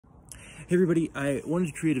Hey everybody, I wanted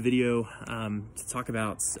to create a video to talk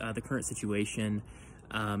about the current situation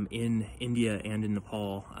in India and in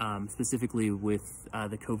Nepal, specifically with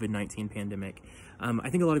the COVID-19 pandemic. I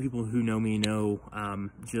think a lot of people who know me know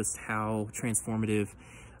just how transformative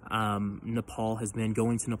Nepal has been.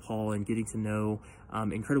 Going to Nepal and getting to know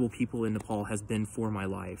incredible people in Nepal has been for my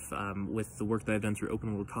life, with the work that I've done through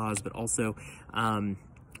Open World Cause, but also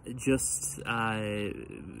just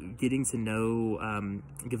getting to know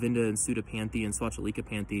Govinda and Sudha Panthi and Swachalika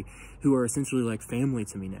Panthi, who are essentially like family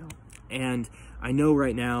to me now. And I know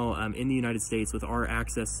right now in the United States, with our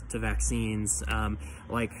access to vaccines,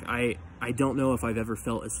 I don't know if I've ever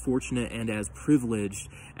felt as fortunate and as privileged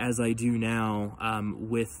as I do now,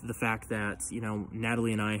 with the fact that, you know,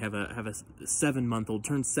 Natalie and I have a 7-month-old,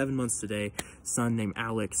 turned 7 months today, son named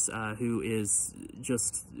Alex, who is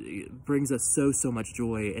just brings us so much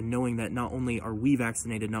joy. And knowing that not only are we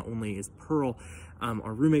vaccinated, not only is Pearl,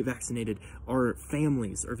 our roommate, vaccinated, our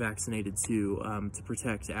families are vaccinated too, to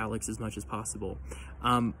protect Alex as much as possible.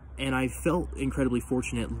 And I felt incredibly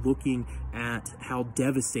fortunate looking at how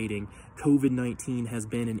devastating COVID-19 has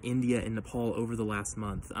been in India and Nepal over the last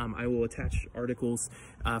month. I will attach articles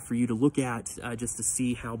for you to look at just to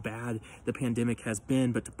see how bad the pandemic has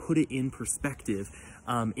been, but to put it in perspective,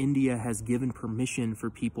 India has given permission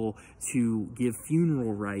for people to give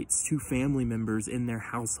funeral rights to family members in their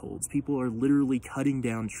households. People are literally cutting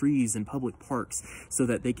down trees in public parks so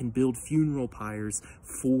that they can build funeral pyres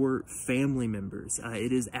for family members.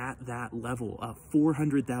 It is at that level.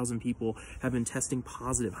 400,000 people have been testing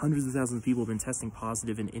positive. Hundreds of thousands of people have been testing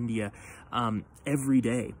positive in India every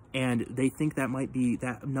day. And they think that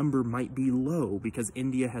number might be low because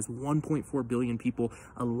India has 1.4 billion people.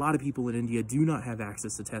 A lot of people in India do not have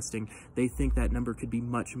access to testing. They think that number could be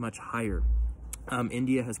much higher.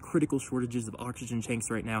 India has critical shortages of oxygen tanks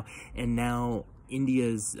right now, and now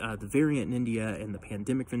India's, the variant in India and the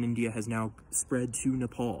pandemic in India has now spread to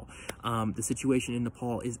Nepal. The situation in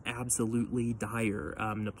Nepal is absolutely dire.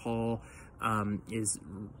 Nepal is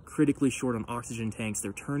critically short on oxygen tanks.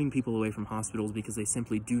 They're turning people away from hospitals because they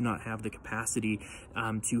simply do not have the capacity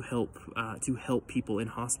to help people in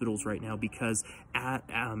hospitals right now, because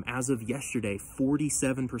as of yesterday,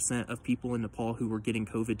 47% of people in Nepal who were getting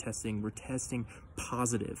COVID testing were testing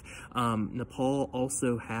positive. Nepal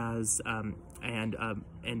also has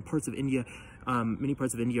and parts of India, many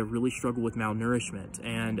parts of India really struggle with malnourishment.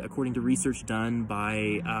 And according to research done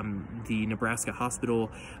by the Nebraska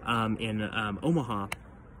Hospital in Omaha,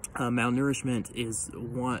 malnourishment is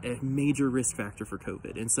a major risk factor for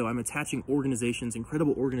COVID. And so I'm attaching organizations,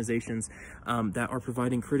 incredible organizations that are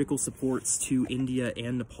providing critical supports to India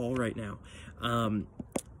and Nepal right now.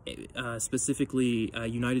 Specifically,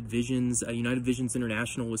 United Visions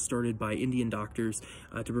International was started by Indian doctors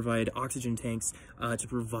to provide oxygen tanks, to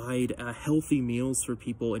provide healthy meals for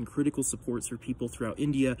people and critical supports for people throughout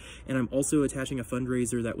India. And I'm also attaching a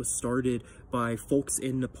fundraiser that was started by folks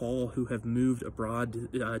in Nepal who have moved abroad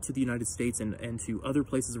to the United States and to other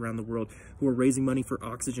places around the world, who are raising money for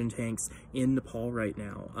oxygen tanks in Nepal right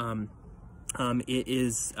now.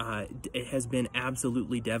 It has been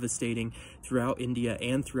absolutely devastating throughout India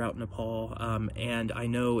and throughout Nepal, and I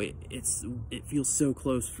know it feels so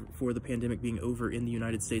close for the pandemic being over in the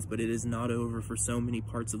United States, but it is not over for so many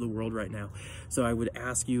parts of the world right now. So I would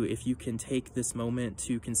ask you if you can take this moment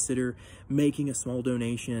to consider making a small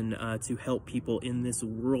donation to help people in this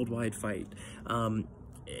worldwide fight.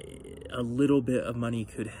 A little bit of money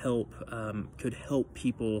could help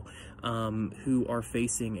people who are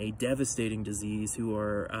facing a devastating disease,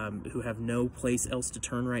 who have no place else to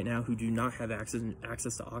turn right now, who do not have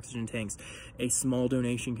access to oxygen tanks. A small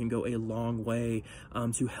donation can go a long way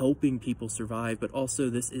to helping people survive. But also,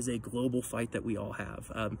 this is a global fight that we all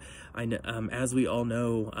have. As we all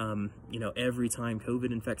know, you know, every time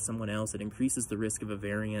COVID infects someone else, it increases the risk of a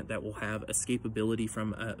variant that will have escapability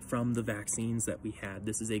from the vaccines that we had.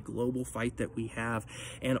 This is a global fight that we have,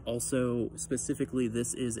 and also specifically,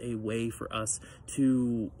 this is a way for us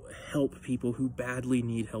to help people who badly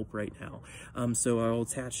need help right now. So I'll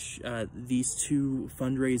attach these two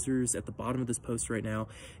fundraisers at the bottom of this post right now,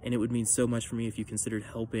 and it would mean so much for me if you considered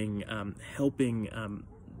helping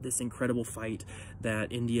this incredible fight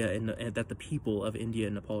that India and that the people of India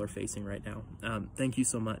and Nepal are facing right now. Thank you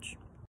so much.